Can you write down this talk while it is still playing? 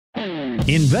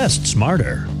Invest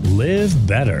smarter. Live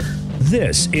better.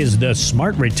 This is the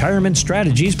Smart Retirement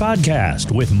Strategies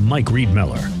Podcast with Mike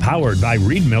Riedmiller, powered by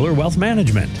Riedmiller Wealth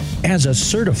Management. As a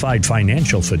certified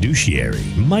financial fiduciary,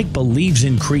 Mike believes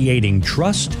in creating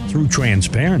trust through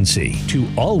transparency to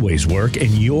always work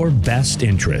in your best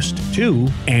interest, to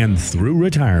and through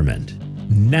retirement.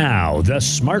 Now, the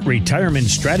Smart Retirement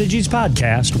Strategies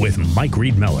Podcast with Mike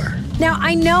Riedmiller. Now,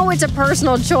 I know it's a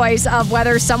personal choice of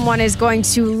whether someone is going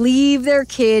to leave their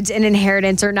kids an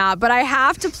inheritance or not, but I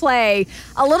have to play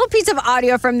a little piece of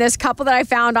audio from this couple that I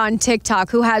found on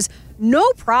TikTok who has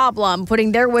no problem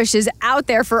putting their wishes out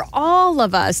there for all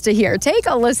of us to hear. Take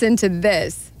a listen to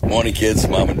this. Morning, kids.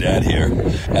 Mom and Dad here,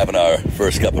 having our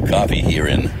first cup of coffee here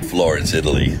in Florence,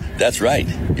 Italy. That's right,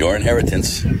 your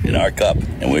inheritance in our cup,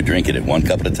 and we're drinking it one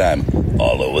cup at a time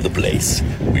all over the place.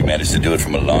 We managed to do it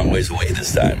from a long ways away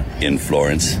this time, in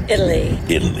Florence, Italy.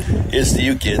 Here's to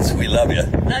you, kids. We love you.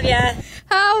 Love ya.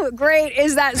 How great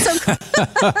is that?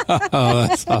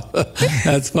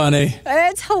 That's funny.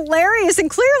 It's hilarious. And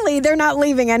clearly they're not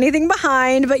leaving anything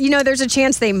behind, but there's a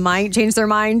chance they might change their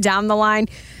mind down the line.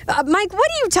 Mike, what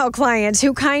do you tell clients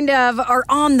who kind of are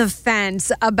on the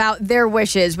fence about their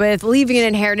wishes with leaving an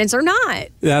inheritance or not?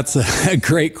 That's a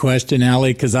great question,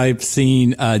 Allie, because I've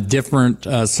seen different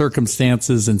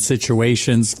circumstances and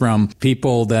situations from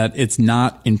people that it's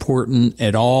not important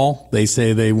at all. They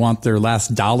say they want their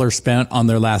last dollar spent on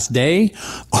their last day,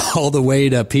 all the way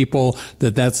to people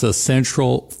that's a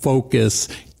central focus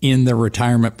in their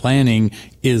retirement planning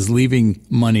is leaving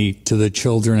money to the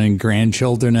children and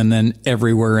grandchildren and then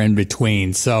everywhere in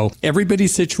between. So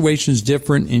everybody's situation is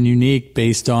different and unique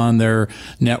based on their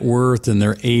net worth and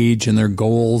their age and their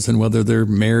goals and whether they're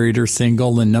married or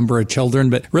single and number of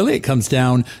children. But really it comes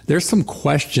down, there's some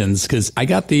questions because I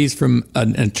got these from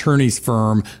an attorney's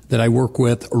firm that I work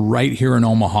with right here in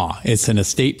Omaha. It's an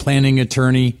estate planning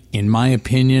attorney. In my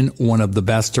opinion, one of the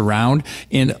best around.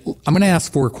 And I'm going to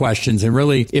ask 4 questions. And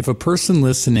really, if a person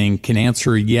listening can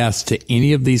answer yes to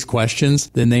any of these questions,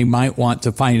 then they might want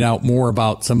to find out more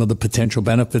about some of the potential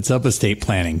benefits of estate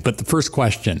planning. But the first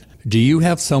question, do you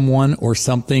have someone or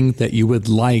something that you would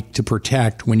like to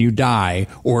protect when you die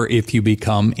or if you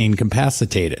become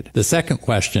incapacitated? The second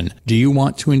question, do you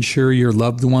want to ensure your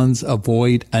loved ones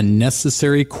avoid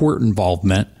unnecessary court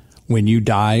involvement when you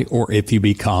die or if you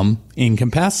become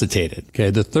incapacitated? Okay.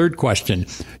 The third question,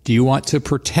 do you want to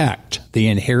protect the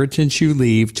inheritance you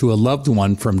leave to a loved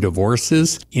one from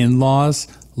divorces, in-laws,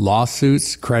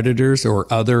 lawsuits, creditors, or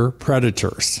other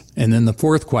predators? And then the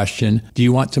fourth question, do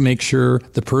you want to make sure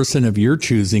the person of your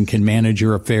choosing can manage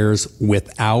your affairs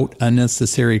without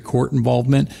unnecessary court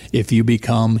involvement if you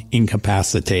become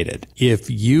incapacitated? If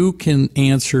you can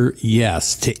answer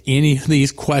yes to any of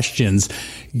these questions,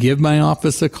 give my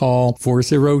office a call,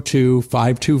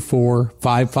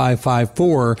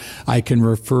 402-524-5554. I can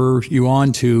refer you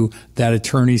on to that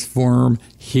attorney's firm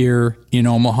here in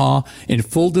Omaha. In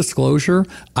full disclosure,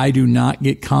 I do not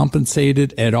get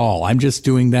compensated at all. I'm just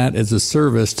doing that as a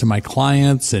service to my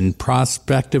clients and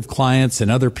prospective clients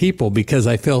and other people because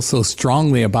I feel so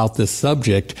strongly about this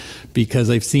subject because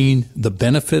I've seen the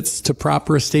benefits to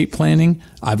proper estate planning.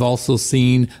 I've also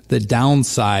seen the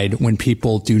downside when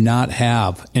people do not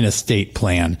have an estate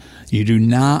plan. You do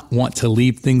not want to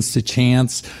leave things to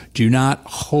chance. Do not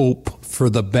hope for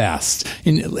the best.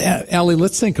 And Allie,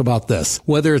 let's think about this.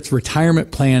 Whether it's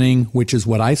retirement planning, which is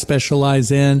what I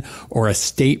specialize in, or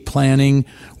estate planning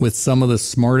with some of the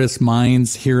smartest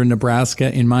minds here in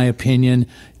Nebraska, in my opinion,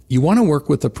 you want to work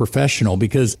with a professional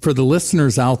because for the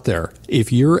listeners out there,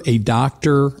 if you're a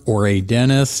doctor or a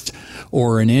dentist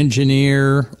or an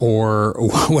engineer or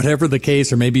whatever the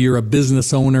case, or maybe you're a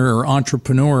business owner or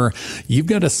entrepreneur, you've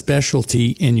got a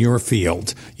specialty in your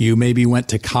field. You maybe went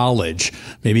to college,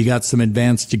 maybe got some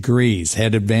advanced degrees,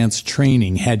 had advanced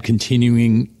training, had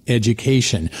continuing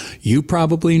education. You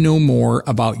probably know more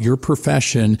about your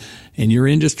profession and your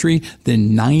industry than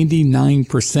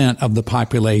 99% of the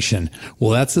population.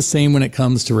 Well, that's the same when it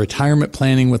comes to retirement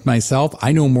planning with myself.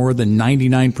 I know more than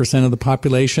 99% of the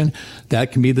population.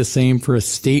 That can be the same for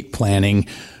estate planning.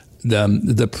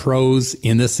 The pros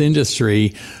in this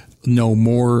industry know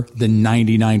more than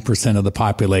 99% of the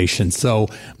population. So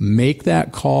make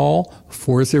that call,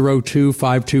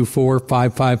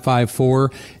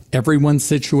 402-524-5554. Everyone's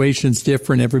situation's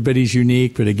different. Everybody's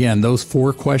unique. But again, those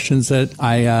 4 questions that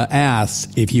I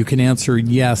asked, if you can answer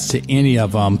yes to any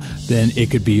of them, then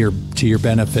it could be to your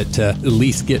benefit to at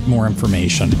least get more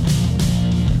information.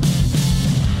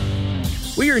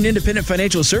 We are an independent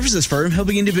financial services firm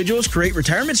helping individuals create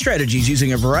retirement strategies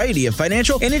using a variety of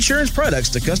financial and insurance products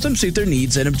to custom suit their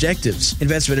needs and objectives.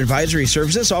 Investment advisory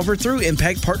services offered through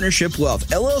Impact Partnership Wealth,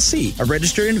 LLC, a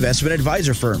registered investment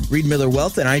advisor firm. Reed Miller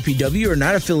Wealth and IPW are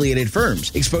not affiliated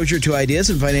firms. Exposure to ideas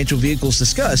and financial vehicles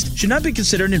discussed should not be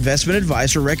considered investment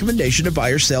advice or recommendation to buy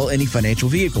or sell any financial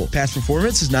vehicle. Past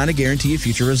performance is not a guarantee of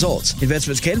future results.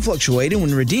 Investments can fluctuate and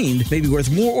when redeemed may be worth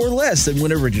more or less than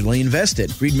when originally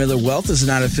invested. Reed Miller Wealth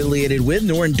is not affiliated with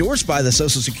nor endorsed by the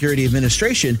Social Security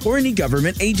Administration or any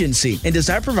government agency and does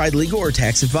not provide legal or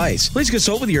tax advice. Please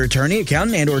consult with your attorney,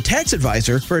 accountant, and or tax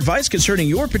advisor for advice concerning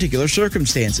your particular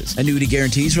circumstances. Annuity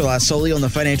guarantees rely solely on the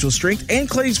financial strength and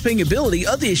claims-paying ability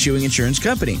of the issuing insurance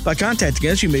company. By contacting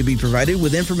us, you may be provided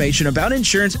with information about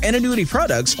insurance and annuity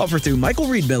products offered through Michael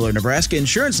Reed Miller, Nebraska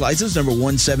Insurance License number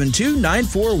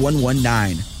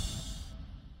 172-94119.